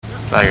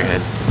Bow your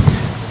heads.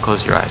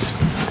 Close your eyes.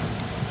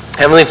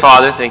 Heavenly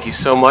Father, thank you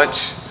so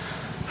much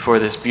for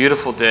this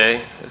beautiful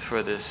day,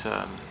 for this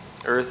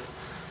earth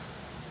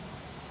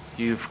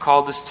you've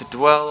called us to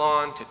dwell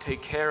on, to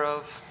take care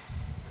of,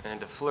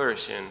 and to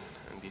flourish in,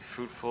 and be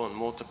fruitful and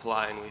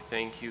multiply. And we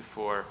thank you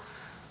for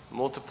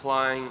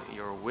multiplying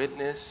your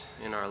witness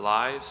in our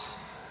lives,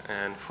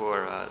 and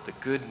for the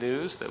good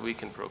news that we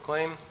can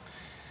proclaim,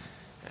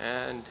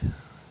 and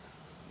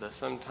the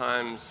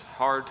sometimes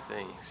hard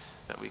things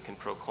that we can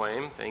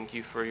proclaim. Thank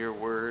you for your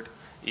word,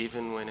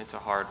 even when it's a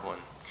hard one.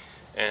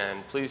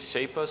 And please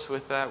shape us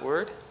with that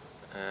word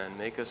and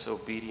make us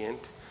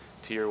obedient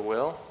to your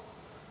will,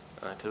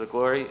 to the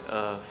glory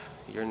of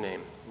your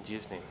name. In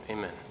Jesus' name,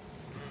 amen.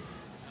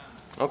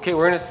 Okay,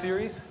 we're in a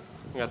series.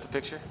 You got the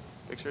picture?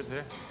 Pictures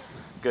there?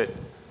 Good.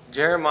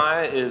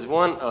 Jeremiah is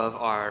one of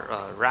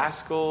our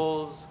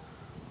rascals,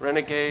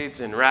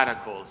 renegades, and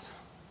radicals.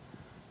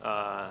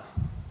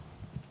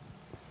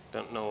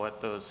 Don't know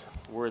what those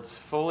words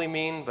fully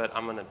mean, but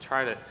I'm going to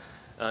try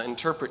to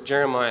interpret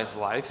Jeremiah's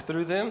life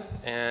through them,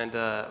 and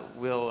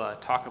we'll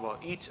talk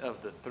about each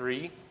of the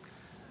three.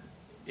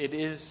 It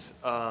is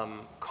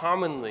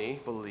commonly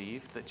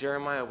believed that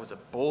Jeremiah was a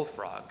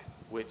bullfrog,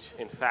 which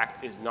in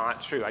fact is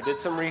not true. I did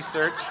some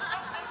research,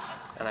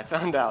 and I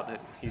found out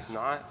that he's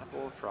not a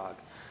bullfrog.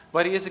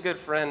 But he is a good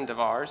friend of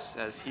ours,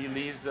 as he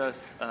leaves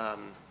us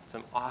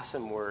some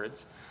awesome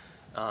words,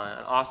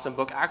 an awesome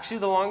book, actually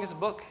the longest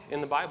book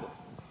in the Bible.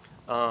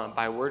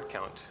 By word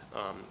count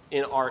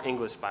in our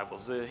English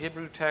Bibles. The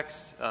Hebrew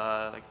text,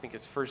 I think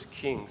it's 1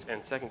 Kings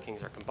and 2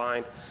 Kings are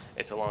combined.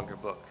 It's a longer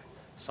book.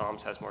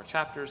 Psalms has more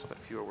chapters, but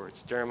fewer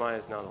words. Jeremiah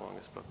is now the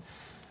longest book.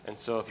 And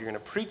so if you're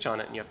going to preach on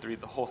it and you have to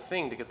read the whole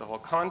thing to get the whole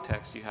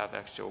context, you have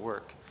extra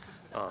work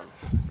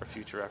for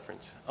future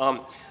reference.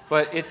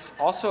 But it's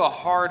also a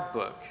hard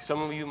book.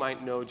 Some of you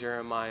might know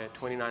Jeremiah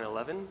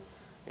 29:11.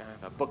 You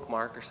have a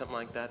bookmark or something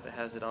like that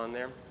has it on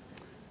there.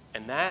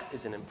 And that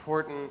is an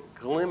important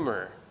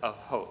glimmer of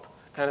hope,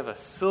 kind of a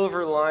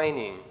silver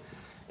lining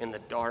in the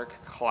dark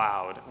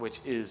cloud,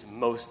 which is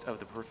most of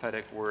the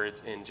prophetic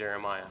words in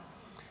Jeremiah.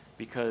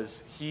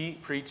 Because he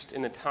preached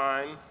in a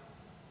time,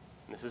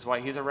 and this is why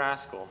he's a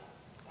rascal,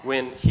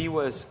 when he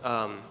was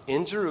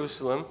in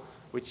Jerusalem,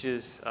 which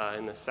is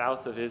in the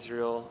south of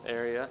Israel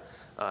area,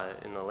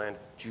 in the land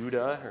of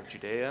Judah or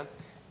Judea,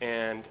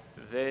 and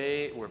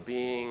they were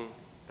being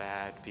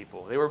bad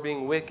people. They were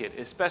being wicked,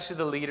 especially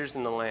the leaders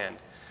in the land.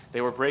 They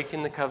were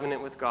breaking the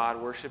covenant with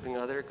God, worshiping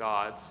other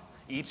gods.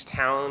 Each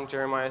town,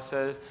 Jeremiah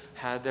says,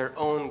 had their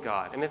own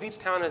God. And if each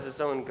town has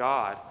its own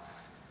God,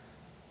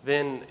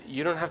 then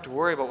you don't have to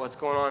worry about what's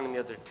going on in the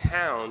other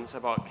towns,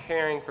 about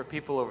caring for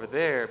people over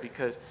there,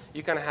 because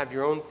you kind of have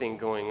your own thing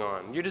going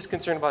on. You're just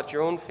concerned about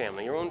your own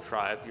family, your own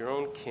tribe, your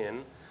own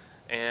kin,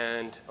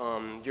 and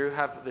you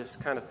have this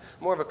kind of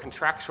more of a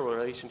contractual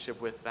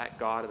relationship with that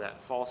God,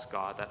 that false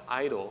God, that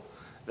idol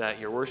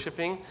that you're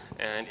worshiping,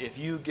 and if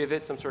you give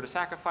it some sort of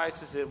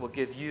sacrifices, it will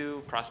give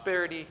you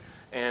prosperity,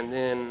 and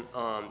then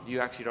you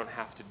actually don't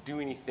have to do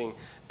anything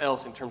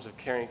else in terms of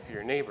caring for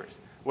your neighbors.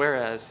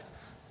 Whereas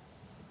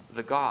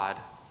the God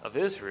of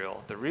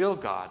Israel, the real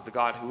God, the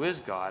God who is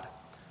God,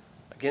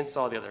 against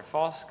all the other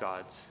false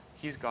gods,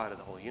 he's God of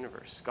the whole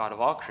universe, God of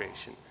all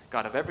creation,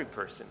 God of every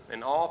person,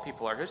 and all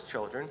people are his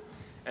children.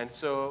 And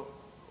so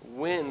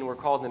when we're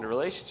called into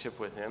relationship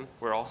with him,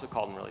 we're also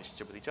called in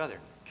relationship with each other,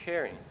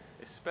 caring,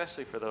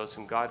 especially for those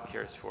whom God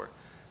cares for,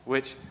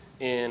 which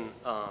in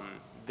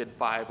the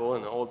Bible,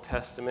 in the Old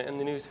Testament and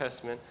the New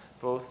Testament,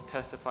 both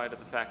testify to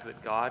the fact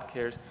that God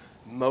cares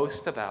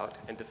most about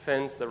and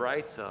defends the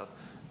rights of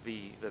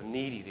the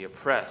needy, the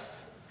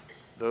oppressed,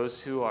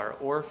 those who are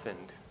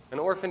orphaned. An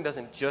orphan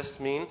doesn't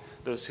just mean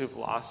those who've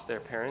lost their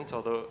parents,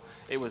 although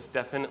it was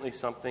definitely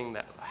something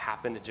that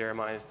happened in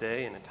Jeremiah's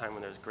day in a time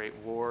when there was great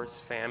wars,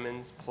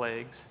 famines,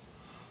 plagues.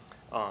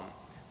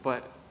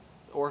 But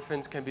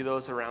orphans can be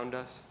those around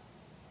us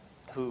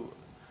who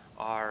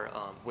are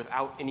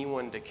without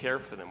anyone to care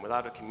for them,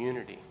 without a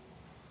community.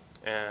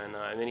 And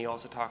then he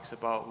also talks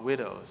about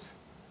widows.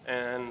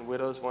 And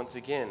widows, once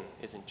again,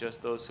 isn't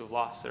just those who've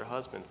lost their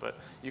husband, but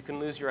you can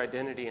lose your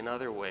identity in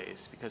other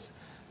ways, because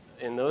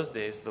in those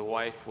days, the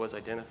wife was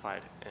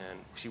identified and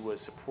she was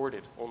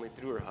supported only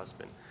through her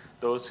husband.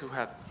 Those who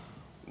have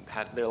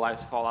had their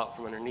lives fall out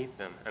from underneath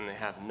them and they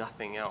have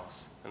nothing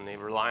else, and they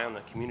rely on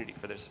the community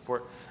for their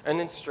support. And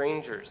then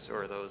strangers,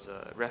 or those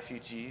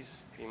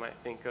refugees you might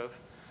think of,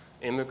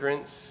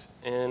 immigrants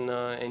in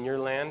your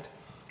land.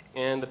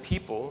 And the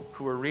people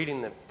who were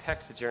reading the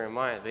text of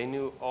Jeremiah, they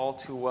knew all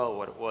too well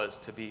what it was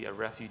to be a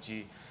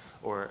refugee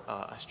or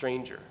a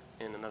stranger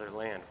in another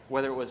land,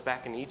 whether it was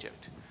back in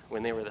Egypt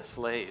when they were the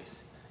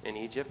slaves in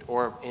Egypt,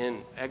 or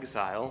in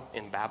exile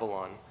in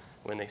Babylon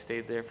when they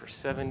stayed there for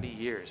 70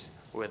 years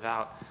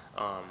without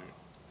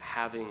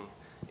having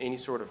any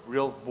sort of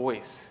real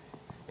voice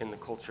in the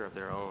culture of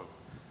their own.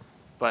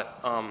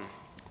 But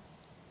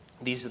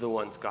these are the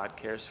ones God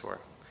cares for.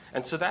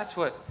 And so that's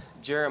what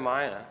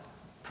Jeremiah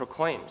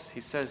proclaims.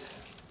 He says,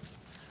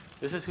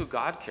 this is who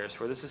God cares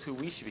for. This is who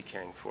we should be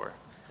caring for.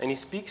 and he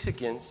speaks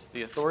against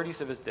the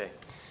authorities of his day.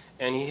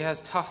 And he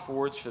has tough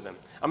words for them.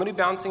 I'm going to be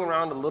bouncing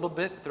around a little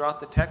bit throughout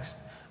the text,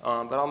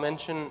 but I'll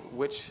mention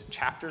which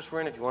chapters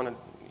we're in. If you want to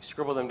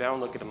scribble them down,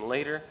 look at them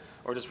later,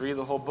 or just read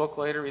the whole book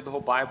later, read the whole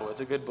Bible.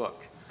 It's a good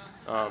book.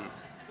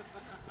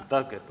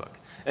 The good book.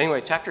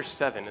 Anyway, chapter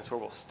 7 is where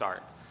we'll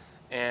start.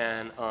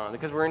 And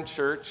because we're in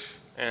church,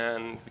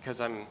 and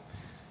because I'm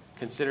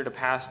considered a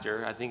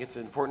pastor, I think it's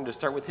important to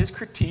start with his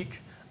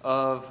critique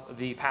of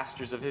the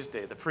pastors of his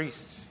day, the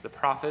priests, the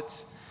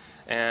prophets,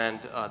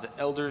 and the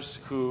elders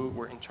who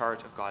were in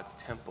charge of God's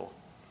temple.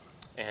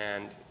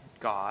 And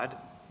God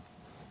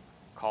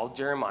called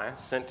Jeremiah,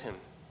 sent him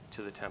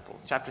to the temple.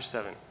 Chapter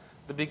 7,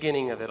 the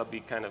beginning of it, I'll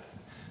be kind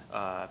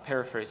of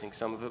paraphrasing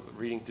some of it, but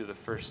reading through the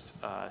first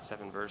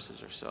 7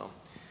 verses or so.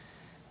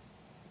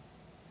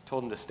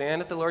 Told him to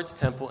stand at the Lord's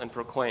temple and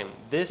proclaim,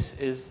 "This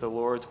is the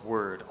Lord's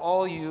word,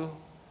 all you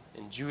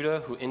in Judah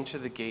who enter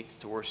the gates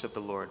to worship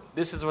the Lord.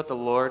 This is what the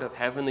Lord of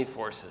heavenly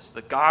forces,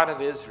 the God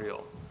of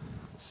Israel,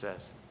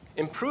 says.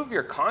 Improve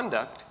your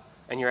conduct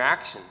and your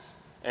actions,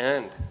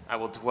 and I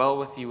will dwell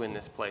with you in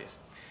this place.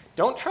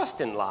 Don't trust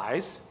in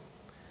lies,"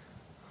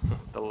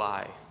 the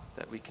lie,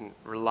 that we can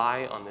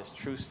rely on this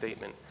true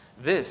statement.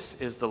 "This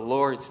is the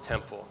Lord's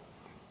temple."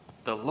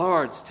 The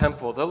Lord's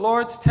temple, the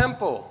Lord's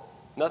temple.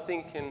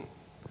 Nothing can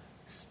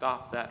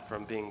stop that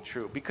from being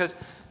true, because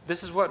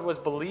this is what was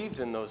believed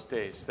in those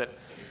days, that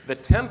the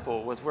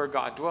temple was where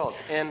God dwelled.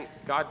 And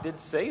God did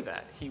say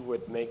that he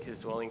would make his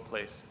dwelling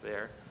place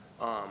there.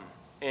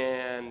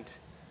 And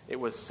it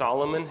was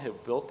Solomon who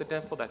built the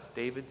temple. That's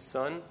David's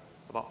son,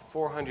 about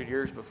 400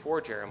 years before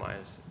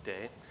Jeremiah's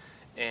day.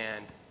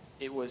 And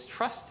it was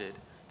trusted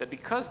that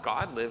because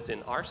God lived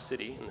in our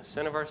city, in the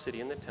center of our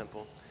city, in the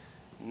temple,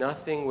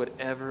 nothing would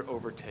ever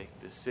overtake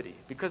this city.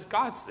 Because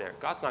God's there.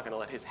 God's not going to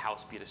let his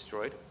house be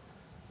destroyed.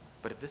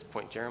 But at this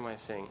point, Jeremiah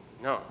is saying,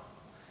 no,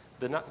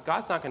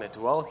 God's not going to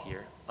dwell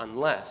here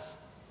unless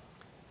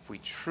if we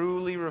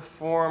truly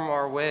reform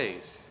our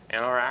ways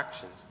and our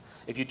actions.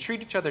 If you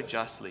treat each other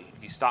justly,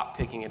 if you stop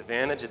taking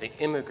advantage of the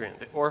immigrant,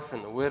 the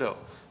orphan, the widow,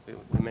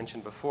 we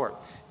mentioned before,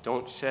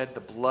 don't shed the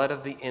blood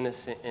of the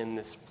innocent in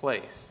this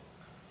place,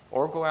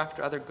 or go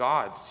after other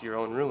gods to your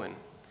own ruin.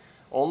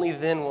 Only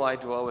then will I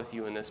dwell with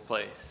you in this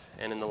place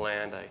and in the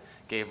land I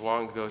gave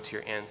long ago to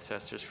your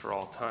ancestors for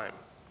all time.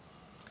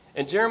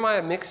 And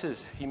Jeremiah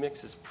mixes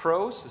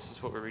prose, this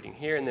is what we're reading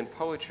here, and then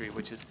poetry,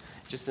 which is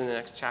just in the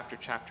next chapter,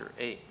 chapter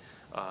 8.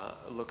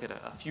 Look at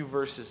a few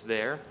verses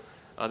there.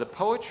 The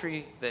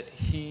poetry that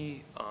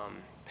he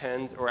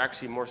pens, or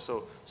actually more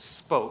so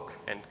spoke,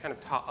 and kind of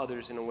taught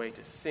others in a way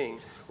to sing,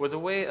 was a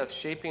way of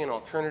shaping an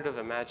alternative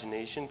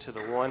imagination to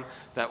the one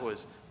that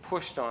was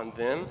pushed on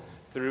them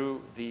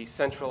through the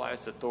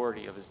centralized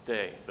authority of his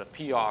day, the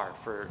PR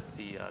for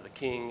the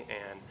king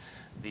and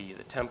the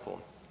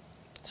temple.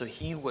 So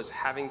he was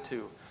having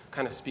to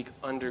kind of speak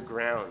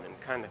underground and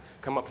kind of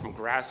come up from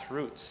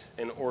grassroots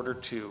in order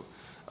to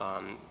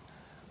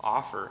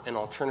offer an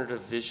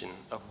alternative vision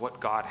of what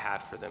God had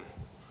for them.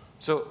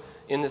 So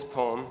in this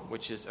poem,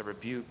 which is a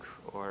rebuke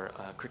or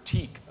a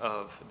critique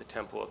of the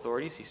temple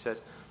authorities, he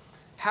says,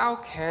 "How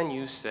can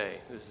you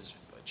say," this is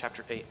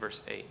chapter 8,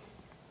 verse 8,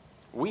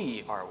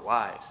 "We are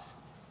wise.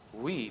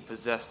 We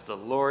possess the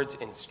Lord's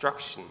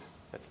instruction."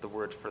 That's the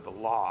word for the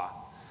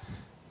law.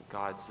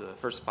 God's the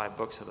first 5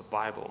 books of the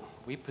Bible.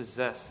 We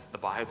possess the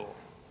Bible.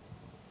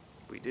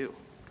 We do.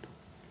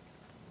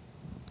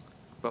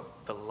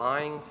 But the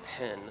lying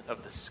pen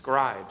of the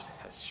scribes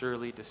has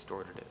surely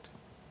distorted it.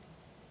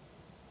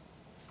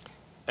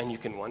 And you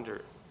can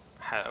wonder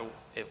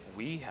if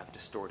we have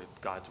distorted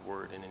God's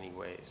word in any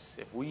ways,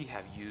 if we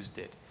have used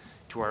it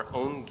to our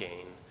own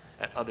gain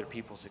at other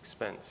people's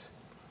expense.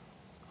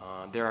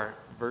 There are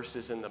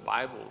verses in the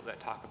Bible that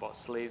talk about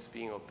slaves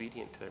being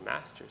obedient to their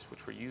masters,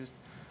 which were used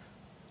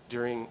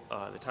during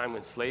the time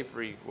when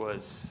slavery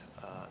was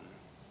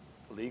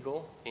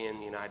legal in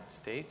the United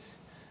States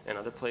and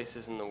other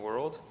places in the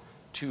world,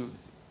 to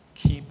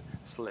keep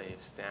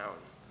slaves down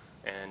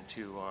and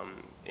to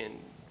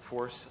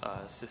enforce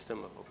a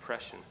system of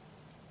oppression.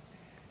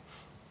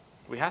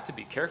 We have to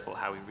be careful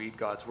how we read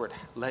God's word.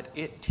 Let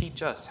it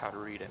teach us how to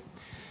read it.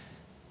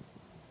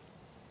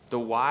 The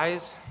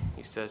wise,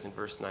 he says in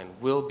verse 9,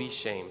 will be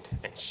shamed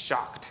and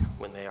shocked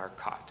when they are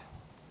caught.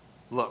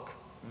 Look,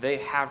 they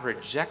have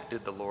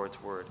rejected the Lord's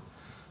word.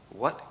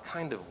 What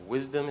kind of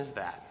wisdom is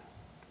that?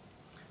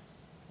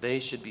 They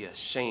should be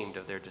ashamed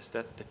of their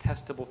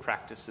detestable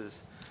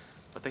practices,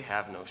 but they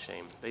have no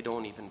shame. They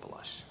don't even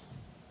blush.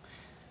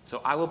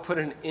 So I will put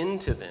an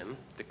end to them,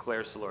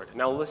 declares the Lord.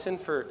 Now listen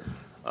for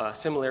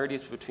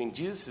similarities between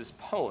Jeremiah's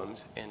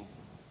poems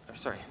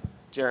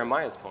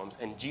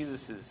and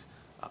Jesus'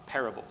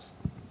 parables.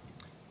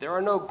 There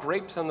are no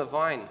grapes on the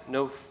vine,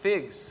 no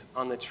figs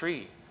on the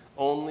tree,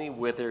 only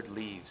withered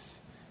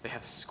leaves. They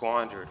have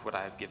squandered what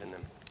I have given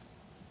them.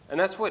 And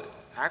that's what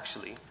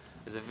actually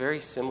is a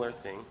very similar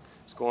thing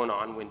that's going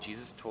on when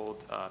Jesus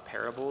told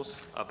parables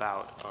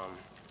about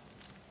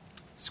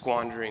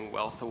squandering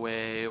wealth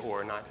away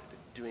or not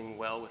doing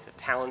well with the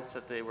talents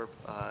that they were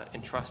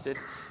entrusted.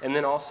 And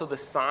then also the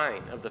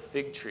sign of the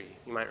fig tree.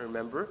 You might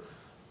remember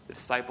the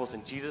disciples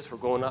and Jesus were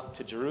going up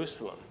to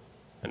Jerusalem,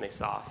 and they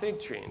saw a fig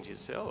tree, and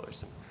Jesus said, "Oh, there's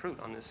some fruit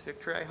on this fig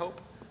tree, I hope."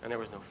 And there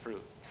was no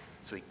fruit.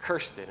 So he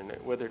cursed it, and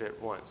it withered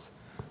at once.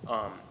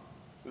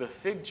 The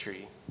fig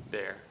tree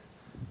there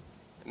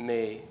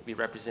may be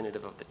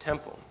representative of the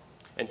temple.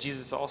 And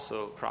Jesus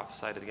also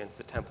prophesied against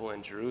the temple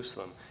in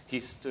Jerusalem. He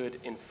stood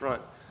in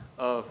front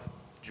of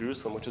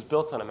Jerusalem, which was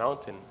built on a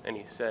mountain, and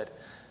he said,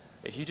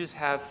 "If you just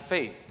have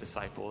faith,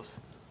 disciples,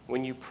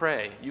 when you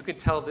pray, you can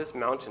tell this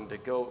mountain to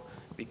go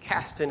be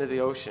cast into the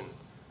ocean,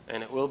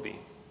 and it will be."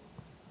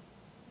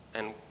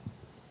 And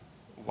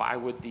why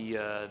would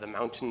the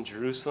mountain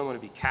Jerusalem want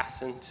to be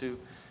cast into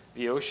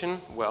the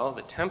ocean? Well,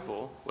 the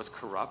temple was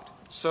corrupt.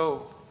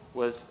 So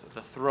was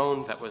the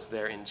throne that was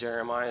there in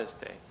Jeremiah's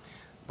day.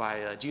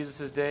 By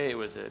Jesus' day, it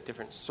was a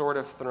different sort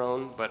of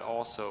throne, but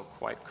also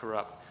quite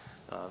corrupt.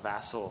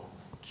 Vassal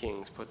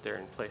kings put there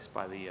in place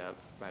by the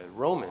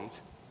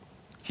Romans.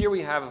 Here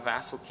we have a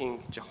vassal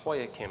king,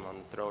 Jehoiakim, on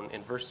the throne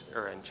in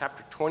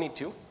chapter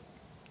 22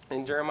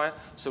 in Jeremiah.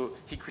 So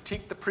he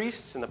critiqued the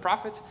priests and the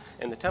prophets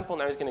and the temple.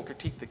 Now he's going to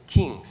critique the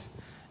kings.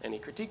 And he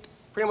critiqued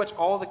pretty much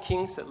all the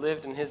kings that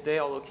lived in his day,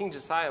 although King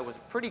Josiah was a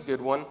pretty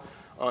good one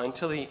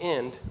until the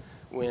end,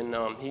 when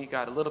he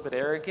got a little bit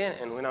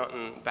arrogant and went out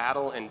in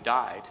battle and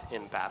died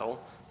in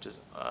battle, which is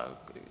a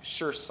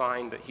sure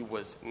sign that he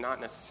was not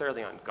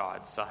necessarily on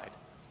God's side.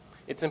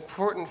 It's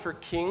important for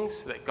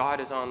kings that God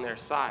is on their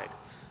side.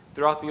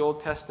 Throughout the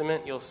Old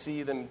Testament, you'll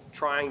see them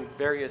trying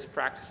various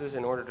practices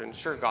in order to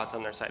ensure God's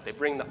on their side. They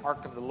bring the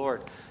ark of the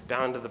Lord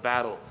down to the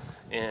battle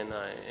in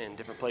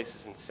different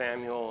places in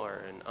Samuel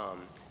or in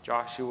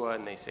Joshua,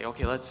 and they say,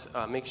 okay, let's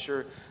make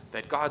sure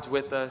that God's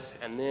with us.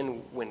 And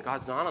then when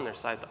God's not on their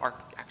side, the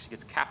ark actually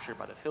gets captured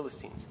by the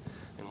Philistines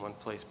in one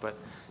place. But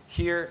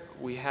here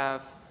we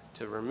have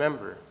to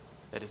remember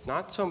that it's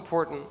not so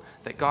important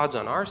that God's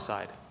on our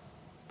side,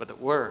 but that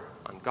we're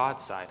on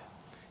God's side.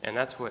 And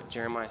that's what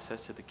Jeremiah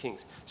says to the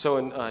kings. So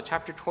in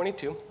chapter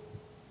 22,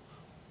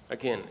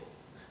 again,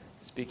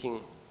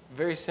 speaking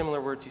very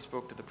similar words he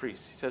spoke to the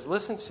priests. He says,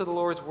 "Listen to the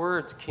Lord's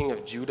words, King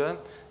of Judah,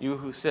 you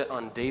who sit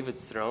on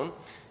David's throne,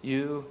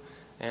 you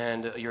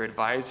and your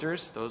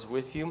advisors, those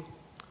with you.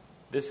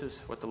 This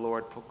is what the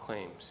Lord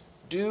proclaims.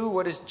 Do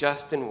what is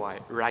just and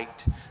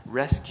right.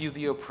 Rescue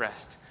the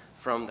oppressed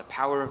from the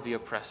power of the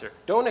oppressor.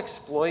 Don't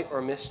exploit or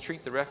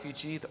mistreat the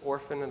refugee, the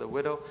orphan, or the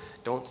widow.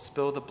 Don't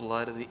spill the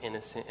blood of the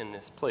innocent in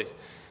this place.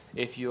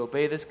 If you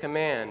obey this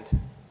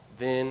command,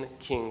 then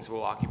kings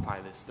will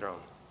occupy this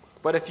throne.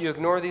 But if you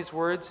ignore these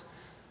words,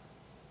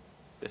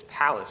 this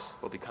palace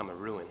will become a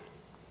ruin."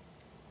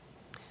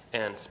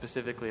 And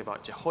specifically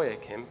about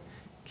Jehoiakim,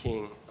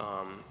 king,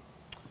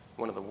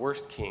 one of the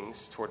worst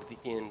kings toward the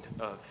end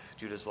of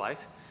Judah's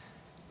life,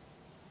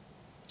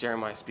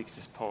 Jeremiah speaks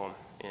this poem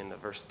in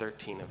verse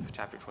 13 of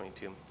chapter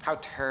 22. "How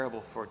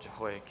terrible for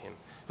Jehoiakim,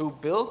 who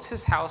builds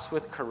his house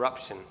with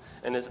corruption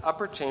and his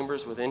upper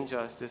chambers with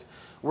injustice,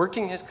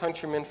 working his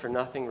countrymen for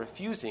nothing,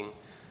 refusing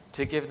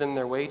to give them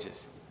their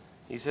wages."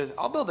 He says,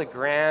 "I'll build a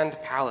grand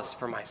palace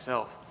for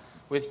myself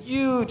with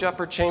huge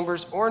upper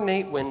chambers,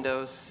 ornate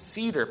windows,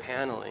 cedar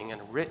paneling,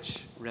 and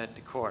rich red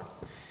decor.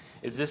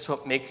 Is this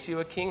what makes you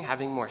a king,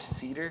 having more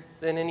cedar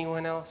than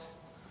anyone else?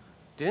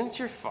 Didn't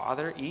your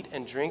father eat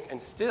and drink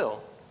and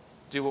still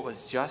do what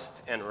was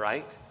just and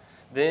right?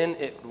 Then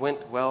it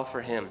went well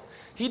for him.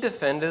 He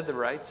defended the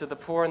rights of the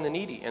poor and the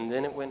needy, and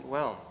then it went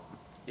well.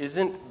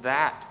 Isn't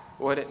that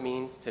what it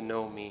means to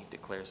know me,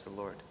 declares the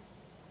Lord?"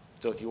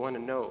 So if you want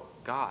to know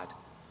God,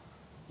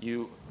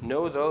 you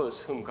know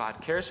those whom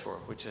God cares for,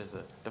 which are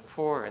the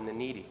poor and the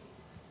needy.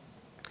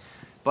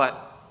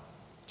 But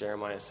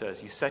Jeremiah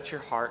says, "You set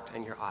your heart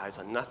and your eyes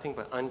on nothing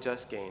but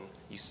unjust gain.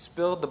 You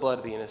spilled the blood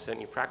of the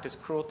innocent. You practice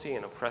cruelty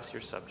and oppress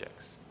your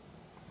subjects."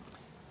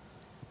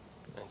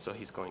 And so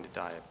he's going to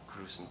die a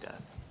gruesome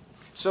death.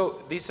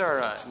 So these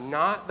are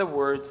not the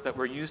words that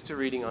we're used to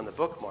reading on the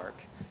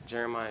bookmark,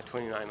 Jeremiah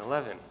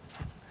 29:11.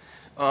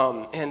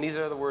 And these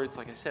are the words,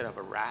 like I said, of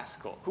a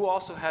rascal who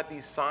also had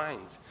these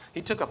signs.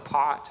 He took a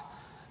pot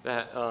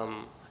that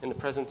in the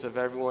presence of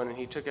everyone, and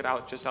he took it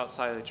out just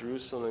outside of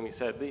Jerusalem, and he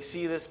said,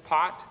 "See this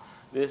pot?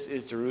 This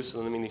is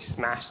Jerusalem." I mean, he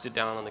smashed it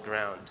down on the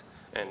ground,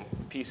 and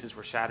pieces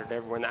were shattered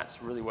everywhere, and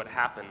that's really what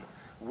happened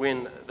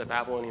when the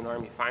Babylonian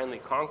army finally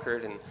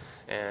conquered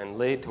and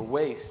laid to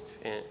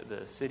waste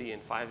the city in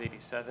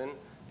 587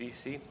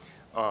 BC.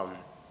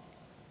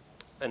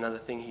 Another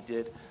thing he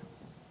did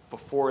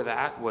before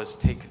that was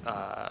take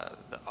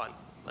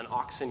an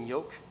oxen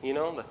yoke,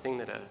 the thing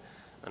that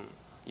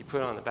you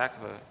put on the back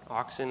of an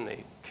oxen,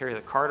 they carry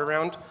the cart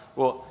around.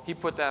 Well, he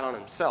put that on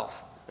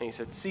himself, and he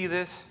said, "See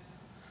this?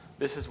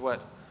 This is what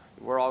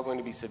we're all going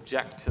to be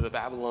subject to, the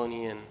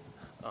Babylonian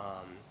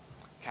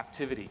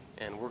captivity,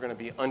 and we're going to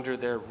be under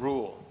their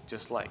rule,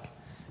 just like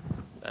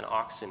an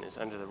oxen is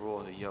under the rule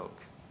of the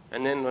yoke."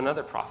 And then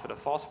another prophet, a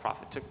false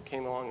prophet,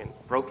 came along and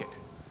broke it.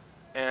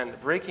 And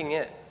breaking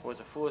it was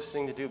a foolish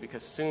thing to do,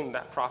 because soon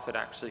that prophet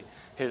actually,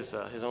 his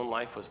own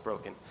life was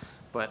broken.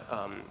 But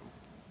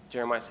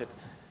Jeremiah said,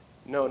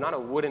 no, not a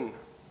wooden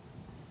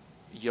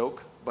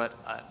yoke, but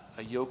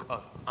a yoke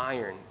of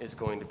iron is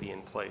going to be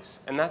in place.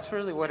 And that's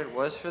really what it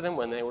was for them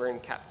when they were in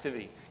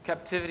captivity.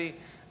 Captivity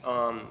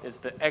is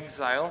the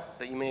exile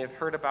that you may have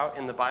heard about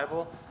in the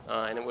Bible,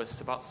 and it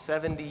was about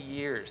 70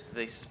 years that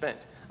they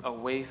spent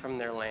away from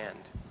their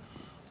land.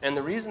 And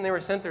the reason they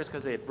were sent there is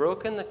because they had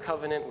broken the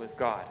covenant with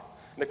God.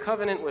 The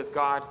covenant with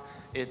God,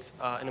 it's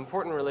an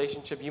important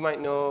relationship. You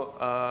might know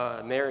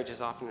marriage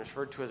is often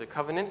referred to as a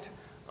covenant.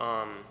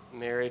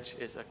 Marriage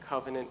is a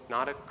covenant,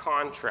 not a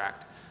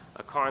contract.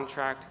 A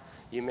contract,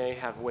 you may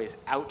have ways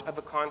out of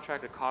a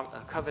contract.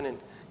 A covenant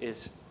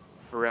is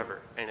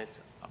forever, and it's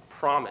a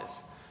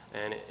promise,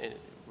 and it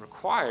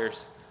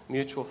requires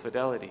mutual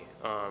fidelity.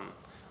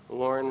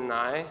 Lauren and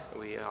I,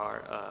 we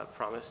are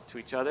promised to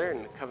each other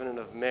in the covenant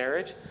of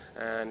marriage,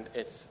 and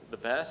it's the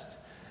best.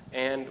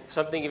 And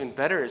something even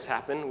better has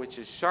happened, which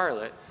is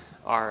Charlotte,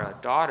 our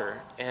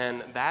daughter,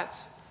 and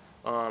that's,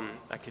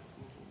 I could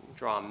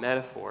draw a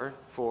metaphor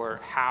for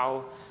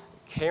how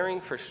caring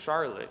for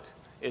Charlotte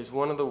is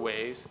one of the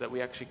ways that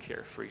we actually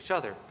care for each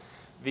other.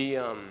 The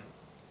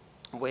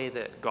way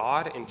that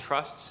God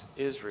entrusts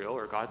Israel,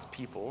 or God's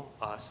people,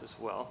 us as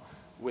well,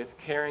 with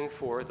caring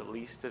for the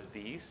least of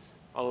these,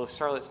 although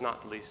Charlotte's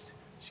not the least,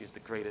 she's the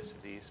greatest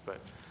of these, but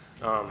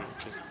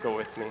just go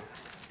with me.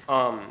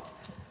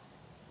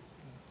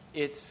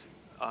 It's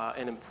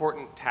an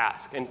important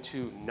task, and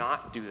to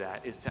not do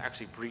that is to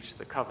actually breach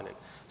the covenant.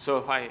 So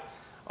if I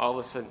all of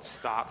a sudden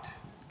stopped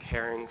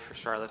caring for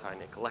Charlotte, if I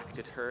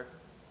neglected her,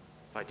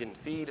 if I didn't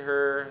feed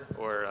her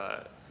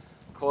or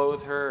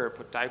clothe her or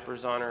put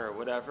diapers on her or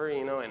whatever,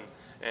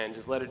 and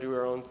just let her do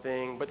her own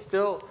thing, but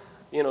still,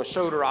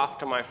 showed her off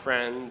to my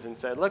friends and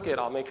said, look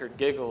I'll make her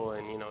giggle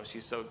and,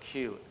 she's so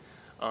cute,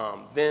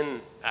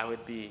 then I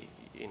would be,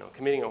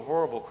 committing a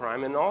horrible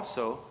crime. And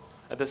also,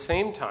 at the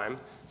same time,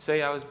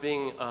 say I was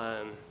being,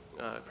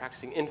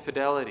 practicing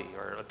infidelity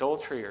or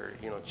adultery or,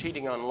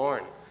 cheating on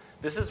Lauren.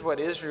 This is what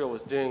Israel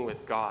was doing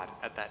with God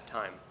at that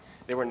time.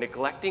 They were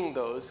neglecting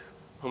those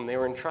whom they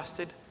were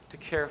entrusted to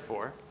care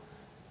for,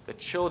 the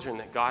children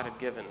that God had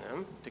given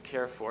them to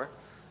care for,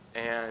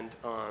 and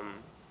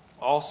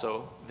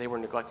also they were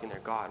neglecting their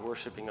God,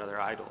 worshiping other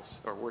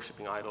idols, or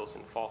worshiping idols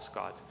and false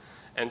gods.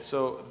 And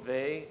so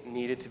they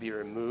needed to be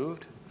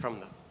removed from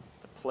the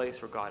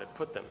place where God had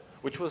put them,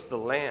 which was the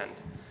land.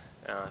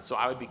 So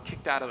I would be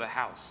kicked out of the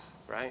house,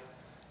 right?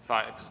 If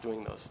I was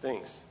doing those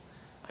things,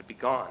 I'd be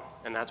gone.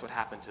 And that's what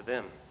happened to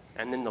them.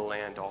 And then the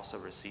land also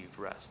received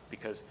rest,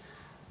 because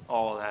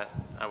all that,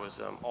 I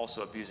was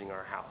also abusing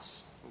our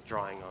house,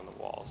 drawing on the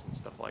walls and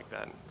stuff like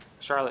that. And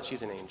Charlotte,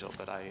 she's an angel,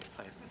 but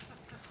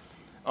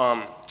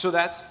so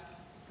that's,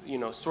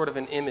 sort of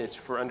an image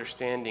for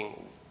understanding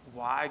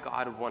why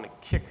God would want to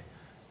kick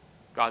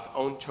God's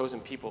own chosen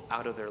people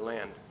out of their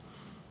land.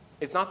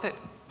 It's not that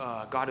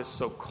God is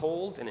so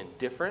cold and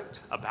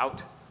indifferent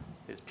about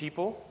his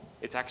people.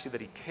 It's actually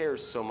that he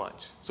cares so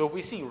much. So if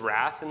we see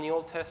wrath in the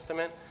Old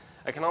Testament,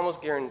 I can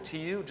almost guarantee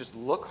you, just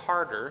look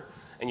harder,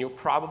 and you'll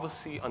probably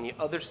see on the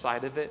other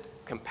side of it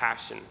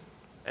compassion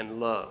and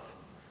love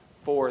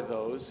for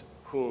those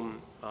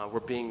whom were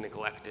being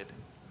neglected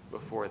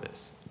before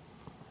this.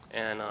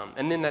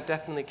 And then that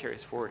definitely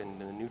carries forward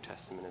into the New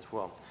Testament as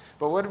well.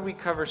 But what did we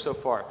cover so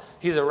far?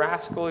 He's a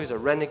rascal. He's a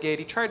renegade.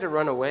 He tried to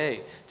run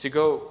away to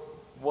go,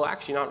 well,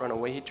 actually not run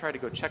away. He tried to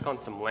go check on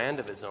some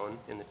land of his own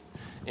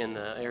in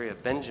the area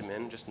of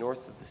Benjamin, just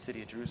north of the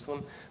city of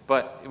Jerusalem.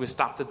 But it was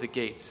stopped at the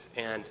gates,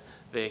 and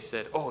they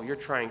said, oh, you're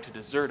trying to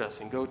desert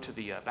us and go to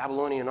the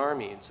Babylonian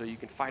army, and so you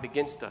can fight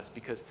against us,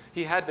 because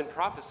he had been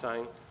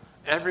prophesying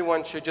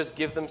everyone should just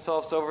give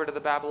themselves over to the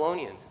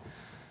Babylonians.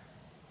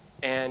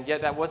 And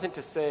yet that wasn't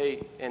to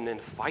say, and then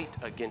fight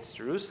against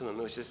Jerusalem.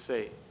 It was just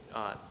say,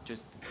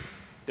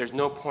 there's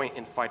no point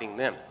in fighting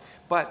them.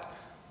 But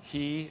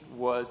he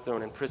was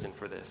thrown in prison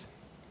for this.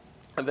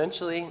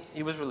 Eventually,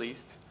 he was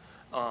released,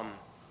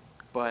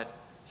 but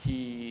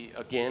he,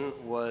 again,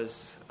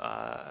 was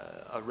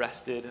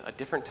arrested a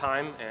different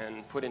time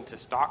and put into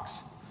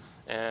stocks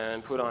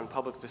and put on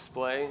public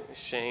display,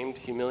 shamed,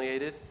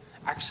 humiliated.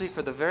 Actually,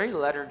 for the very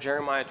letter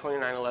Jeremiah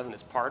 29:11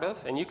 is part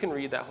of, and you can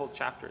read that whole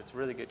chapter. It's a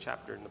really good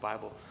chapter in the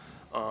Bible.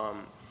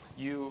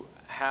 You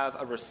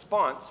have a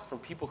response from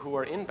people who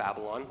are in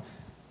Babylon.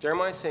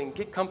 Jeremiah is saying,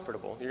 get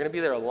comfortable. You're going to be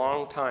there a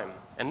long time.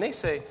 And they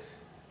say,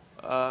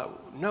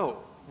 no,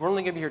 we're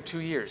only going to be here 2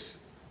 years.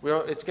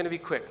 It's going to be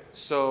quick.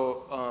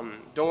 So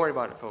don't worry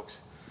about it,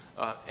 folks.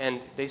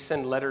 And they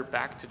send a letter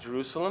back to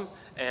Jerusalem,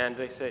 and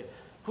they say,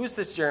 who's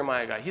this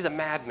Jeremiah guy? He's a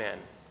madman.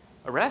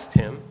 Arrest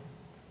him.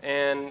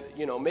 And,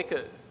 make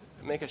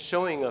a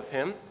showing of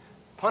him,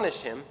 punish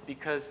him,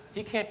 because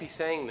he can't be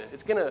saying this.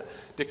 It's going to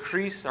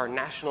decrease our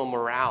national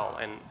morale,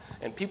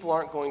 and people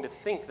aren't going to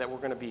think that we're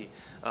going to be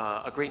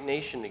a great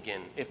nation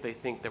again if they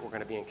think that we're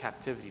going to be in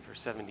captivity for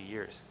 70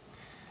 years.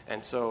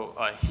 And so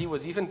he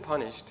was even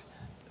punished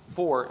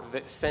for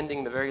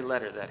sending the very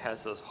letter that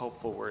has those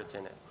hopeful words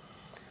in it.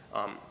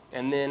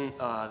 And then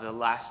the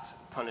last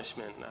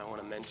punishment I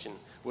want to mention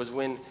was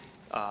when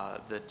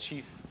the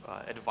chief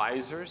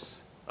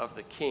advisors of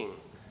the king,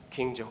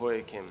 King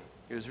Jehoiakim.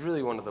 He was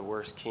really one of the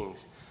worst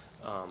kings.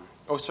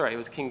 It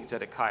was King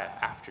Zedekiah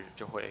after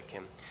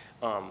Jehoiakim.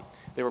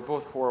 They were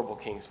both horrible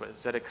kings, but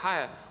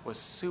Zedekiah was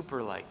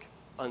super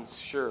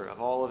unsure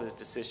of all of his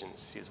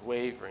decisions. He was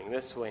wavering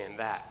this way and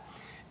that.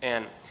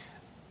 And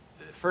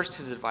first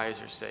his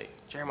advisors say,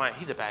 Jeremiah,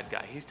 he's a bad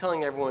guy. He's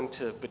telling everyone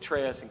to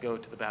betray us and go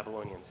to the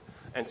Babylonians.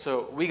 And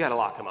so we got to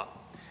lock him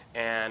up.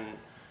 And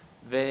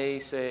they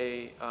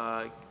say,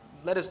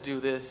 let us do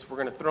this. We're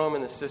going to throw him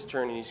in the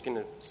cistern, and he's going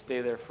to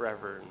stay there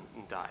forever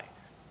and die.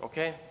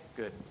 Okay?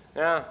 Good.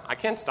 Yeah, I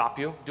can't stop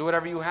you. Do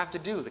whatever you have to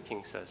do, the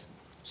king says.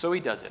 So he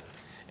does it.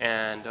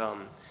 And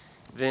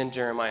then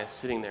Jeremiah is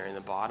sitting there in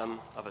the bottom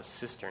of a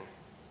cistern.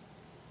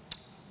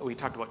 We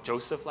talked about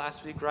Joseph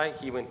last week, right?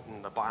 He went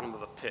in the bottom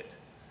of a pit,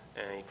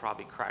 and he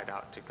probably cried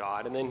out to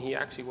God. And then he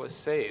actually was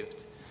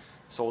saved,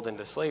 sold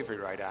into slavery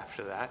right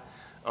after that.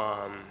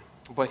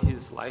 But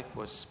his life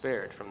was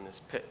spared from this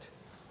pit.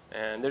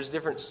 And there's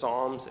different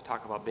psalms that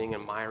talk about being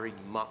in miry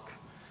muck,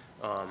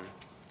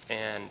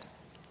 and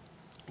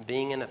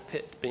being in a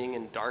pit, being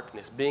in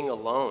darkness, being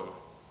alone.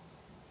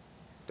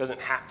 Doesn't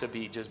have to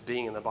be just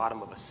being in the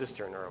bottom of a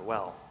cistern or a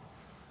well.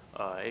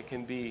 It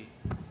can be,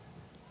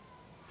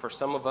 for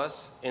some of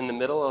us, in the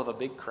middle of a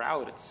big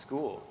crowd at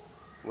school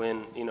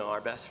when,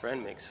 our best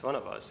friend makes fun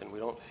of us and we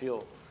don't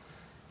feel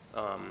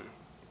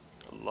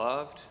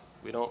loved,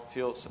 we don't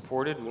feel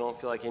supported, we don't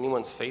feel like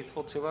anyone's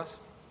faithful to us.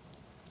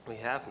 We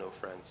have no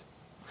friends.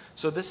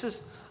 So this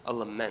is a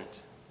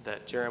lament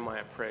that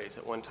Jeremiah prays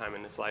at one time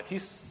in his life.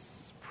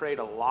 He's prayed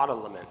a lot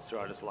of laments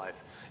throughout his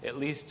life. At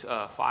least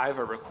 5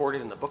 are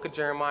recorded in the book of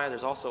Jeremiah.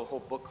 There's also a whole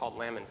book called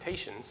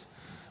Lamentations,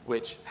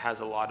 which has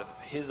a lot of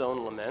his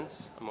own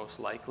laments, most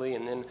likely,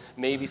 and then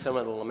maybe some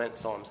of the lament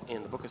psalms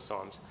in the book of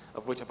Psalms,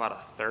 of which about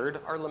a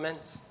third are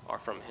laments, are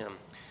from him.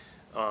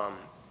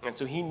 And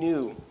so he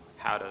knew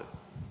how to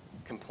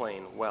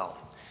complain well.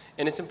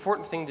 And it's an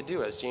important thing to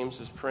do. As James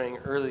was praying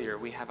earlier,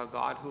 we have a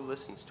God who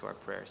listens to our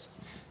prayers.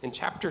 In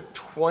chapter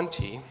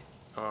 20,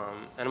 and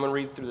I'm going to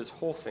read through this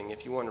whole thing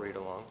if you want to read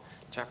along,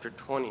 chapter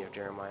 20 of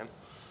Jeremiah.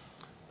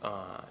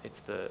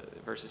 It's the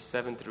verses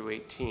 7 through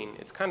 18.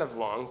 It's kind of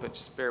long, but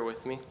just bear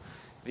with me.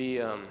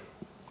 The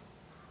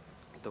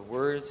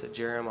words that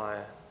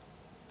Jeremiah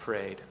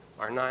prayed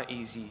are not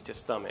easy to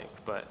stomach,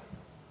 but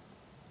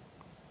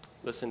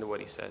listen to what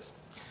he says.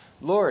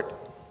 Lord,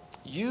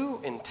 you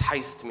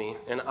enticed me,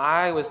 and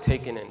I was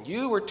taken in.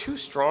 You were too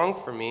strong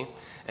for me,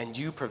 and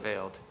you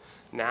prevailed.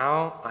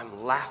 Now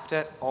I'm laughed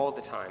at all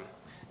the time.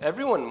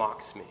 Everyone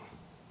mocks me.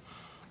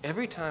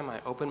 Every time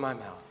I open my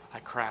mouth, I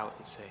cry out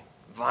and say,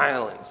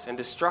 violence and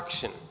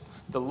destruction.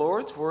 The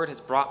Lord's word has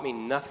brought me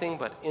nothing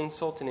but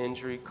insult and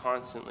injury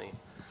constantly.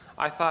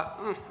 I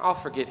thought, I'll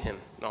forget him.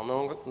 I'll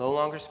no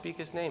longer speak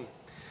his name.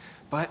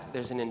 But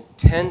there's an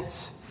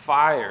intense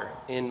fire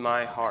in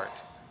my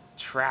heart,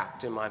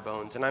 trapped in my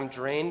bones, and I'm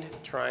drained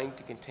trying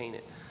to contain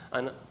it.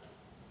 I'm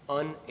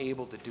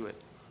unable to do it.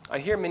 I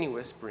hear many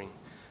whispering.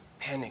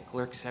 Panic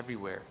lurks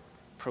everywhere.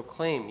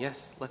 Proclaim,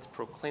 yes, let's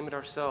proclaim it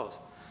ourselves.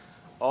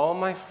 All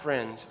my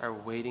friends are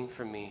waiting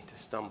for me to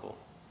stumble.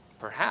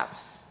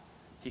 Perhaps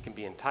he can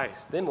be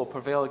enticed. Then we'll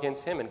prevail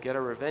against him and get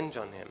our revenge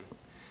on him.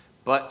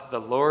 But the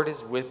Lord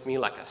is with me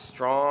like a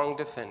strong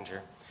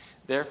defender.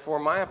 Therefore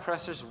my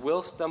oppressors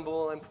will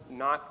stumble and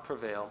not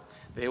prevail.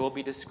 They will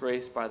be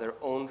disgraced by their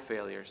own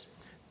failures.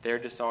 Their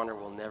dishonor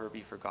will never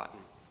be forgotten.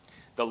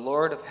 The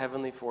Lord of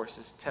heavenly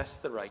forces tests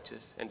the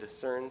righteous and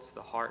discerns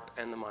the heart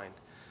and the mind.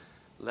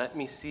 Let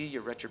me see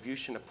your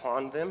retribution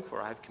upon them,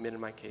 for I have committed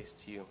my case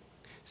to you.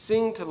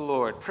 Sing to the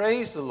Lord.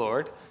 Praise the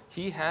Lord.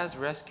 He has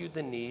rescued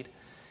the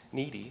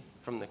needy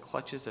from the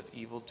clutches of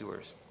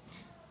evildoers.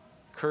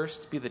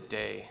 Cursed be the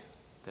day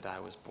that I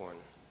was born.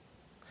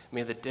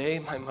 May the day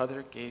my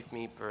mother gave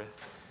me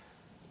birth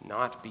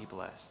not be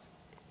blessed.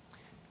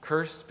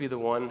 Cursed be the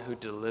one who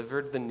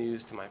delivered the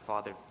news to my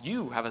father.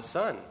 You have a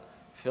son,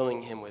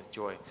 filling him with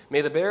joy.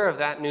 May the bearer of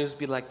that news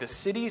be like the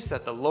cities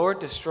that the Lord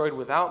destroyed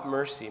without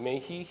mercy. May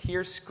he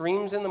hear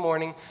screams in the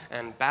morning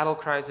and battle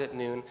cries at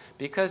noon,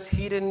 because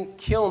he didn't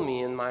kill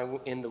me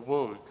in the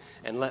womb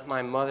and let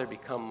my mother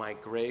become my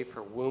grave,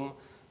 her womb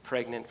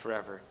pregnant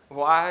forever.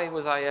 Why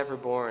was I ever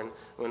born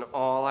when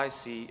all I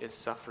see is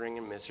suffering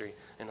and misery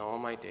and all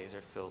my days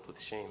are filled with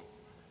shame?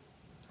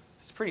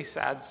 It's a pretty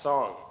sad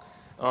song.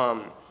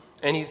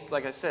 And he's,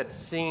 like I said,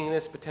 singing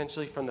this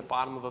potentially from the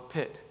bottom of a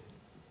pit.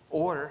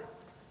 Or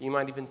you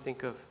might even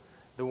think of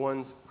the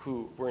ones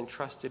who were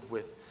entrusted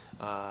with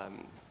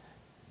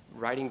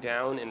writing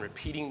down and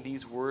repeating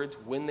these words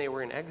when they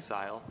were in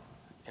exile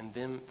and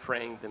them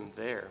praying them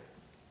there.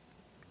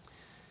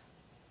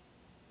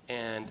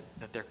 And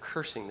that they're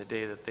cursing the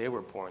day that they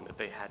were born, that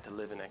they had to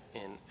live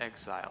in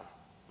exile.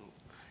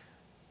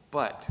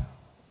 But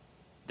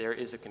there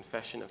is a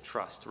confession of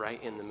trust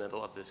right in the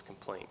middle of this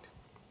complaint.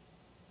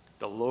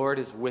 The Lord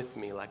is with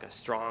me like a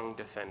strong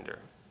defender.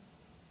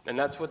 And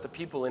that's what the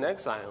people in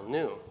exile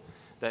knew,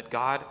 that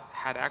God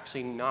had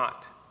actually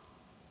not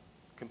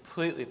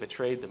completely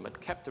betrayed them,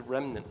 but kept the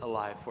remnant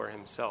alive for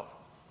himself.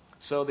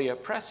 So the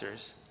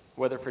oppressors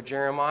Whether for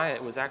Jeremiah,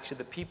 it was actually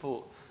the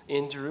people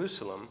in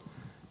Jerusalem,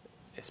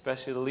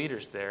 especially the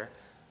leaders there,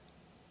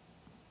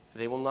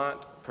 they will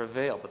not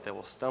prevail, but they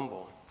will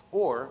stumble.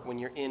 Or when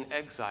you're in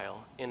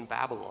exile in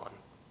Babylon,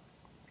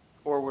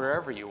 or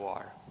wherever you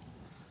are,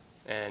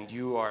 and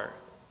you are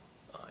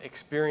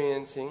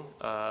experiencing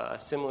a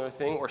similar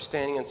thing, or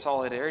standing in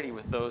solidarity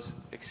with those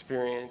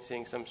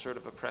experiencing some sort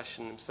of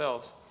oppression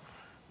themselves,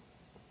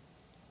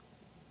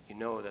 you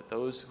know that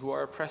those who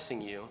are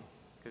oppressing you,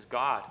 because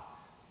God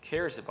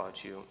cares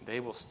about you, they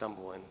will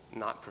stumble and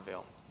not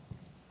prevail.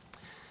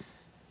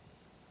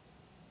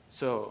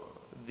 So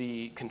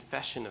the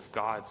confession of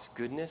God's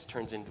goodness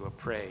turns into a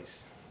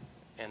praise.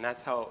 And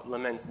that's how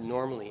laments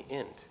normally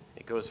end.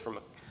 It goes from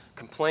a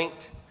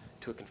complaint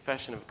to a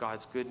confession of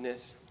God's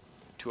goodness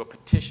to a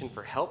petition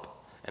for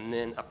help and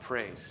then a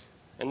praise.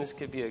 And this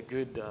could be a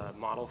good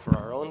model for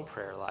our own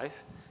prayer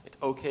life. It's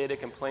okay to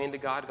complain to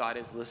God. God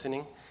is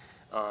listening.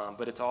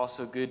 But it's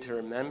also good to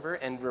remember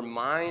and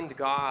remind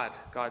God,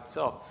 God's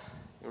self,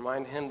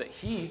 remind him that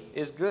he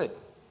is good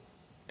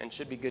and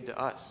should be good to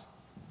us.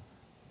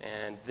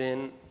 And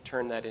then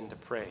turn that into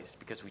praise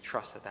because we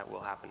trust that that will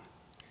happen.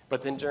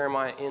 But then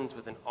Jeremiah ends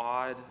with an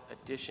odd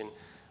addition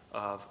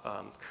of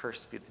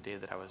cursed be the day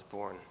that I was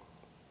born.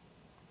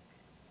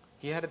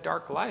 He had a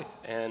dark life,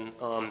 and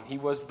he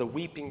was the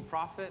weeping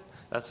prophet.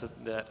 That's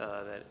what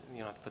that you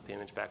don't have to put the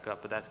image back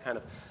up, but that's kind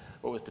of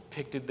what was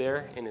depicted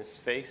there in his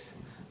face.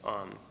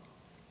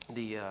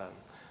 The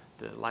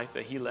life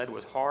that he led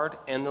was hard,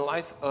 and the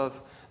life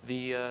of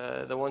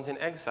the ones in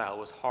exile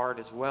was hard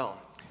as well.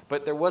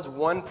 But there was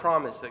one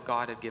promise that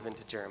God had given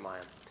to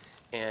Jeremiah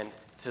and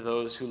to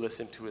those who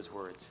listened to his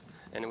words,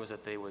 and it was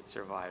that they would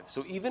survive.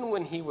 So even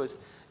when he was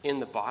in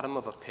the bottom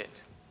of a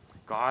pit,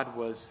 God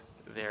was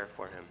there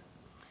for him.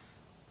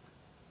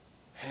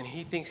 And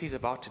he thinks he's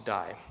about to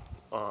die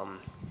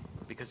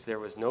because there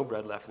was no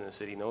bread left in the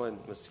city. No one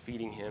was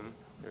feeding him.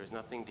 There was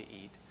nothing to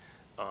eat,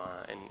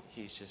 and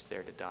he's just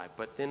there to die.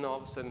 But then all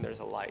of a sudden there's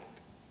a light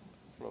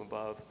from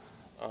above,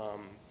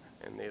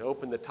 and they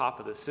opened the top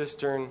of the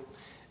cistern,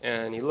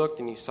 and he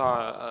looked and he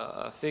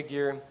saw a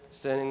figure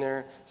standing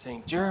there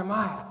saying,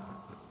 Jeremiah,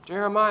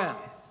 Jeremiah,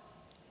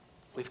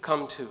 we've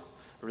come to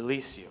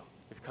release you.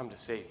 We've come to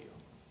save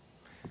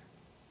you.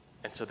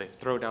 And so they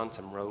throw down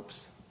some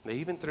ropes. They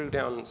even threw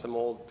down some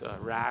old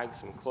rags,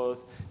 some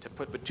clothes to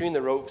put between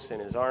the ropes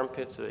and his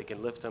armpits so they could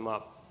lift him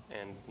up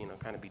and,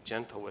 kind of be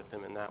gentle with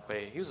him in that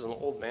way. He was an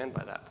old man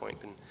by that point,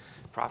 been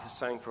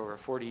prophesying for over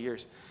 40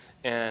 years.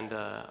 And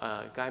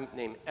a guy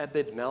named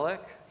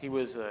Ebed-Melech, he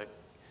was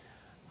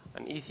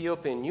an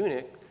Ethiopian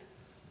eunuch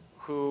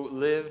who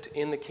lived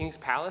in the king's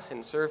palace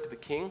and served the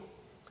king,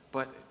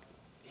 but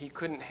he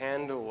couldn't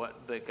handle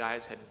what the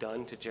guys had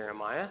done to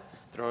Jeremiah,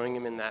 throwing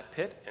him in that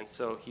pit, and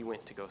so he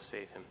went to go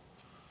save him.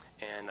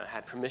 And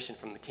had permission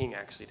from the king,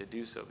 actually, to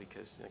do so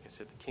because, like I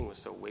said, the king was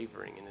so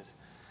wavering in his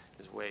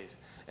ways.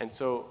 And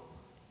so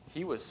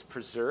he was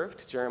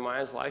preserved.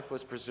 Jeremiah's life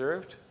was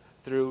preserved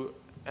through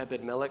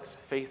Ebed-Melech's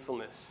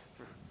faithfulness,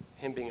 for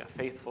him being a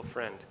faithful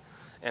friend.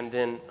 And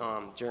then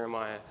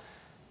Jeremiah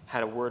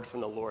had a word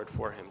from the Lord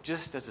for him,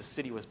 just as the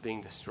city was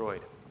being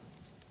destroyed.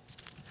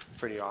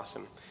 Pretty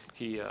awesome.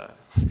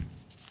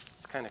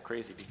 It's kind of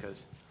crazy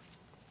because,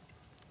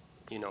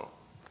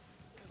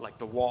 like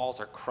the walls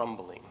are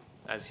crumbling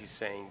as he's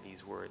saying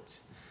these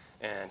words.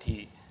 And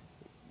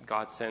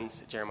God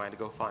sends Jeremiah to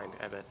go find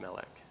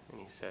Ebed-Melech.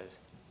 And he says,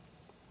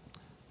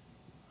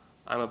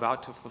 I'm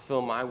about to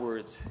fulfill my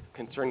words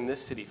concerning this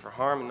city for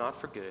harm and not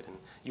for good, and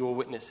you will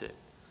witness it.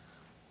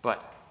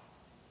 But,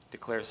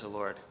 declares the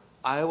Lord,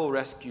 I will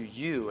rescue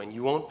you, and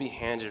you won't be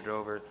handed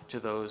over to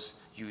those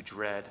you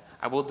dread.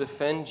 I will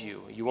defend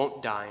you. You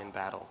won't die in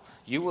battle.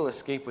 You will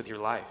escape with your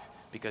life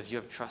because you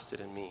have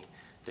trusted in me,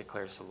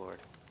 declares the Lord.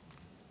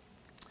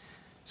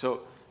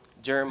 So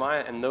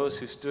Jeremiah and those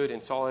who stood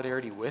in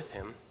solidarity with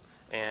him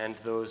and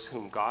those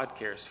whom God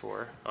cares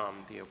for,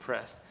 the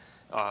oppressed,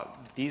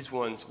 these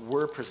ones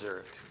were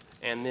preserved.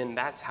 And then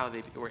that's how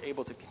they were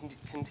able to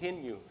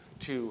continue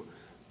to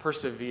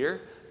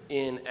persevere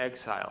in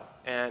exile.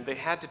 And they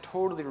had to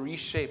totally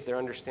reshape their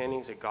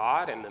understandings of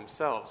God and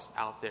themselves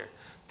out there.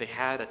 They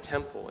had a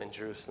temple in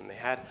Jerusalem. They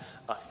had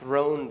a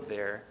throne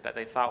there that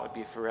they thought would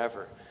be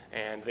forever.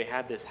 And they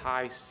had this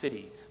high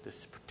city,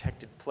 this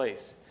protected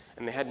place.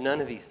 And they had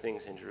none of these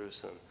things in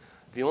Jerusalem.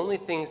 The only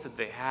things that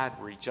they had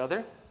were each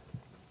other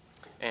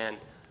and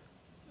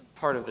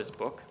part of this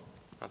book,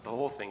 not the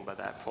whole thing by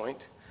that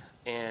point,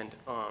 and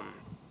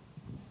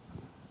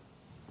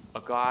a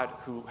God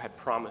who had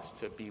promised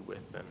to be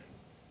with them.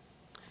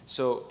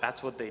 So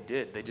that's what they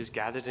did. They just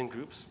gathered in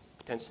groups,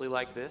 potentially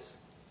like this,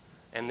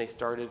 and they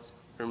started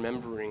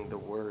remembering the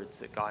words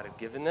that God had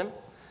given them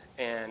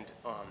and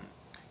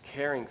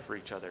caring for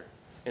each other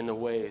in the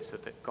ways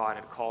that God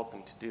had called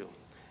them to do.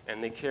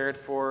 And they cared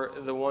for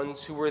the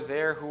ones who were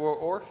there who were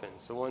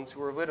orphans, the ones who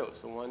were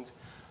widows,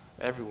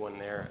 everyone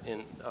there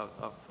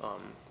of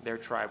their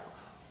tribe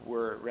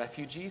were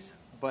refugees,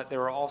 but there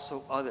were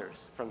also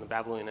others from the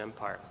Babylonian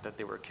Empire that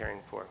they were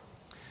caring for.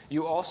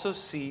 You also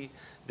see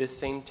this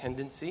same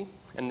tendency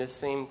and this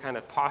same kind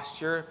of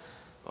posture,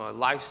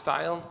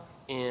 lifestyle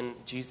in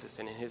Jesus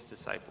and in his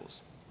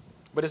disciples.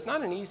 But it's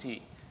not an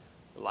easy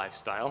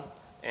lifestyle,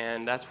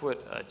 and that's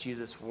what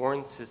Jesus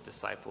warns his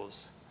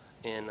disciples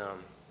in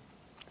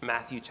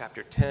Matthew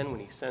chapter 10 when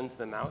he sends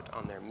them out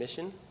on their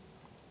mission,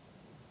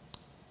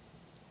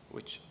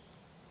 which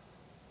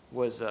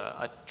was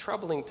a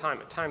troubling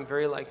time, a time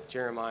very like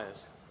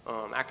Jeremiah's.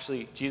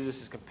 Actually,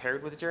 Jesus is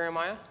compared with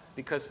Jeremiah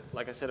because,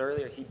 like I said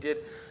earlier, he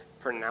did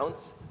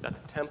pronounce that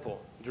the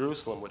temple,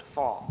 Jerusalem, would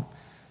fall.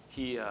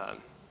 He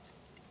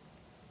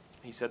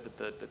said that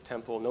the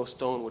temple, no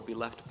stone would be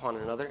left upon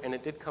another, and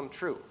it did come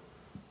true.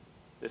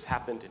 This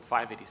happened in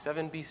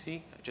 587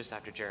 BC, just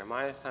after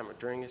Jeremiah's time or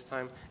during his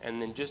time,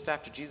 and then just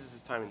after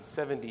Jesus' time in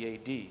 70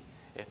 AD,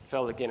 it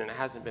fell again, and it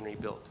hasn't been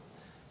rebuilt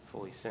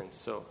fully since.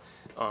 So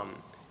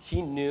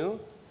he knew,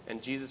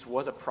 and Jesus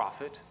was a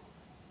prophet,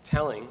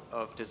 telling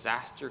of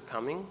disaster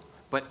coming,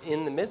 but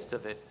in the midst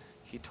of it,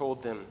 he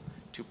told them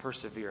to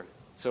persevere.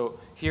 So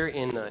here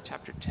in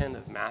chapter 10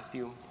 of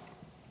Matthew,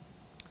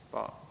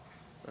 about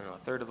a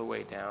third of the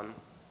way down,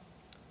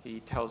 he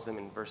tells them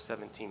in verse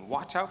 17,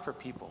 "Watch out for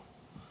people.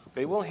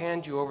 They will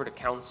hand you over to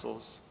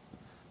councils,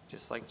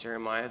 just like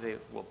Jeremiah. They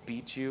will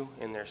beat you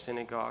in their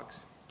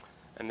synagogues,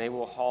 and they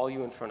will haul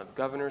you in front of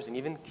governors and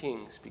even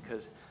kings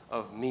because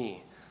of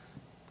me.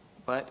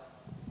 But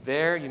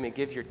there you may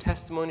give your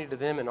testimony to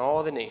them and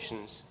all the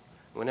nations.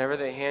 Whenever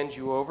they hand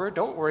you over,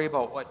 don't worry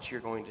about what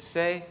you're going to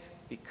say,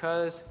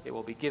 because it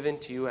will be given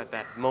to you at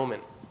that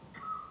moment.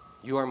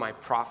 You are my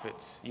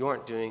prophets. You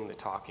aren't doing the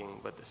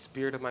talking, but the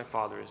Spirit of my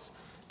Father is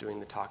doing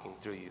the talking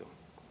through you."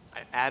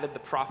 I added the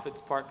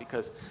prophets part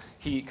because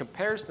he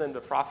compares them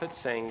to prophets,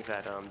 saying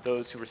that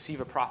those who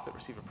receive a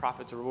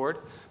prophet's reward.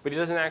 But he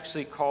doesn't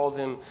actually call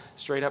them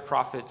straight up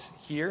prophets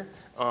here.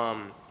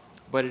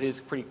 But it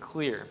is pretty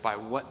clear by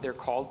what they're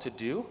called to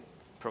do,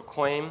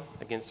 proclaim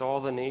against all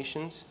the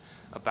nations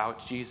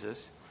about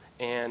Jesus,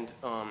 and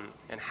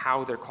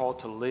how they're called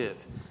to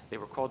live. They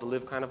were called to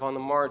live kind of on the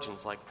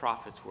margins like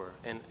prophets were,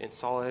 and in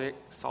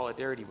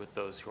solidarity with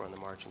those who are on the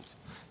margins.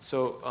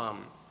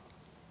 So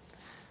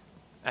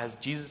as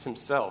Jesus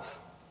himself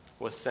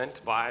was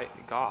sent by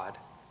God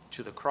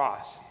to the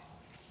cross,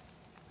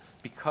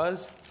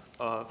 because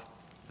of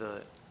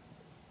the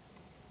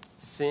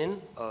sin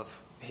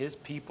of his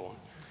people,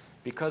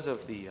 because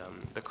of the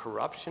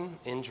corruption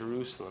in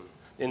Jerusalem,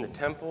 in the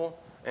temple,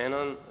 and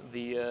on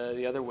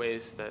the other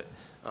ways that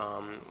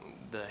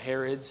the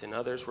Herods and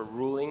others were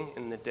ruling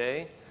in the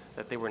day,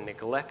 that they were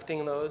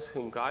neglecting those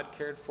whom God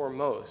cared for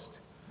most,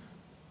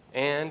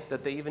 and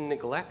that they even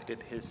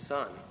neglected his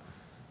son,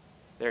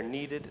 there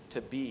needed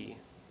to be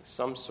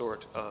some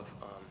sort of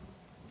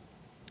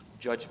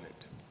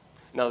judgment.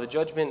 Now, the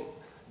judgment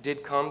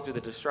did come through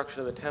the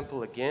destruction of the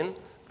temple again,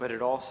 but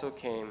it also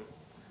came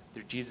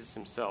through Jesus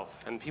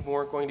himself. And people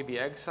weren't going to be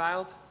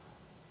exiled,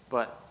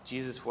 but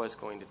Jesus was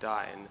going to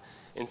die. And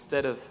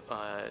instead of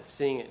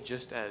seeing it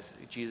just as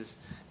Jesus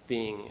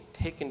being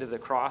taken to the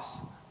cross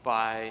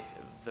by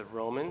the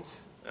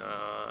Romans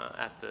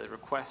at the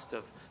request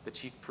of the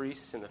chief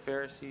priests and the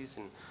Pharisees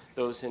and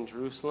those in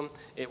Jerusalem,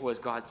 it was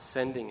God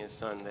sending his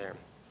son there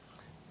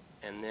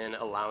and then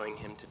allowing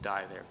him to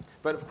die there.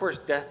 But of course,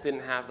 death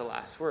didn't have the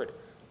last word.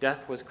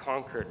 Death was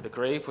conquered. The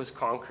grave was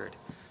conquered.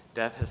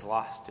 Death has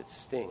lost its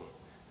sting,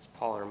 as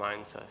Paul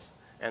reminds us.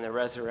 And the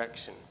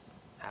resurrection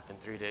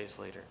happened 3 days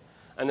later.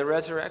 And the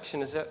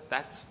resurrection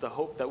that's the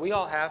hope that we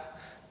all have,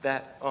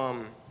 that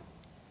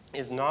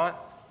is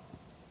not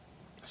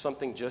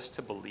something just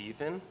to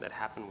believe in that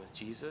happened with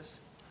Jesus,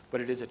 but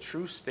it is a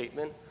true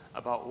statement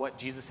about what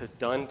Jesus has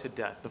done to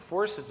death. The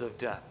forces of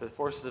death, the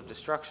forces of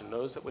destruction,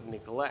 those that would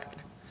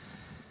neglect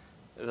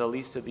the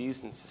least of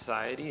these in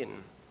society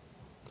and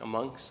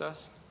amongst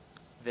us,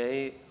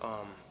 they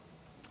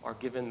are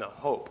given the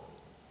hope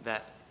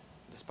that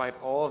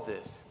despite all of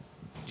this,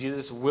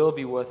 Jesus will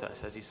be with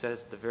us, as he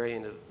says at the very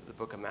end of the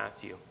book of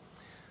Matthew.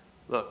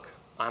 "Look,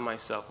 I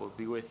myself will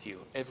be with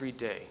you every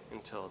day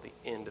until the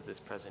end of this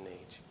present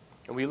age."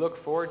 And we look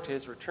forward to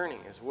his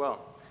returning as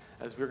well.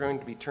 As we're going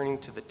to be turning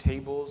to the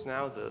tables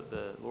now,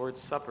 the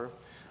Lord's Supper,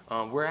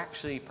 we're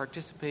actually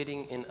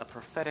participating in a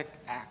prophetic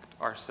act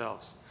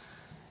ourselves,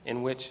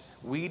 in which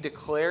we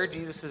declare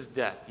Jesus'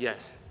 death.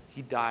 Yes,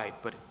 he died,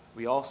 but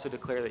we also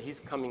declare that he's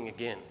coming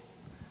again,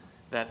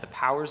 that the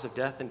powers of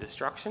death and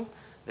destruction,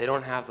 they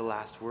don't have the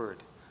last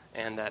word,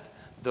 and that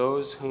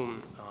those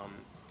whom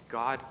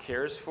God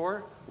cares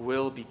for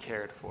will be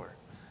cared for,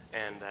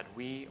 and that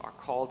we are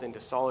called into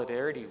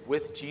solidarity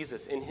with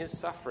Jesus in his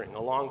suffering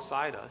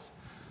alongside us,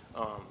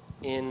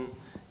 in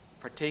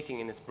partaking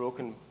in his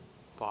broken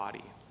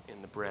body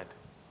in the bread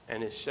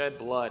and his shed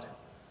blood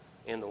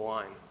in the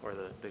wine or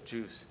the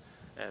juice.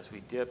 As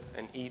we dip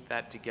and eat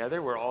that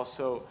together, we're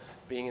also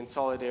being in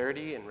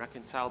solidarity and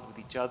reconciled with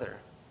each other.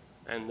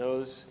 And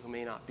those who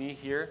may not be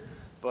here,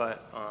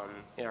 but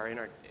are in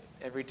our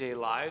everyday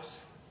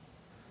lives,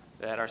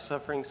 that are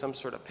suffering some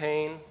sort of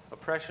pain,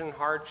 oppression,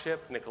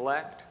 hardship,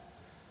 neglect,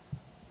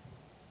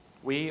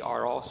 we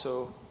are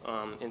also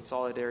in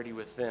solidarity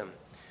with them.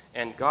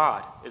 And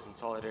God is in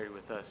solidarity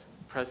with us,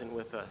 present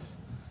with us,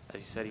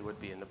 as he said he would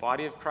be in the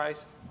body of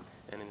Christ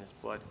and in his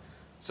blood.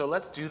 So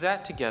let's do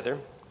that together.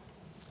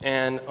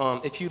 And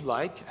if you'd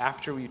like,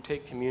 after we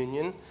take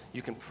communion,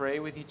 you can pray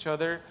with each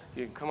other.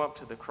 You can come up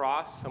to the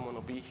cross. Someone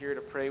will be here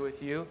to pray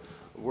with you,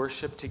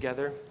 worship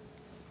together.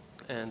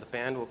 And the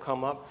band will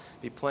come up,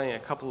 be playing a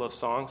couple of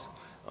songs.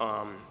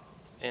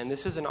 And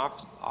this is an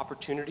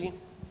opportunity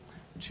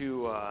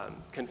to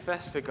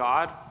confess to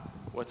God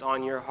what's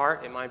on your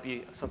heart. It might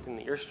be something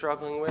that you're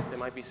struggling with. It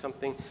might be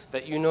something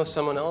that you know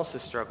someone else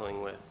is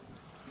struggling with.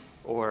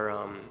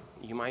 Or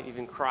you might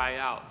even cry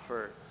out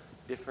for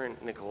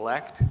different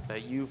neglect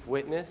that you've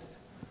witnessed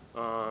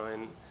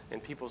in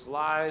people's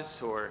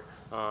lives, or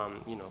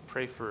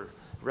pray for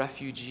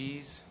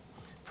refugees,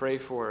 pray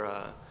for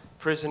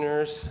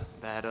prisoners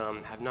that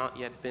have not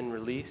yet been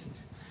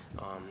released.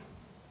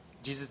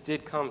 Jesus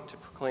did come to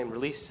proclaim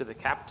release to the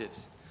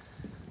captives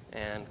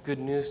and good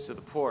news to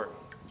the poor.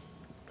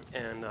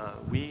 And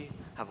we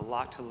have a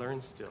lot to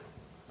learn still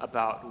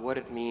about what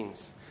it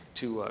means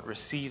to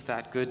receive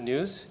that good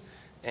news.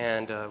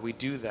 And we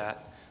do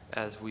that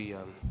as we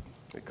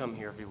come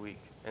here every week.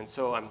 And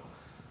so I'm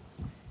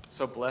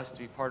so blessed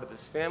to be part of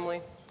this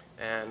family,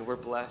 and we're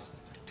blessed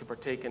to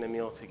partake in a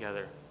meal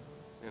together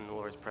in the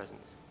Lord's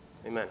presence.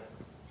 Amen.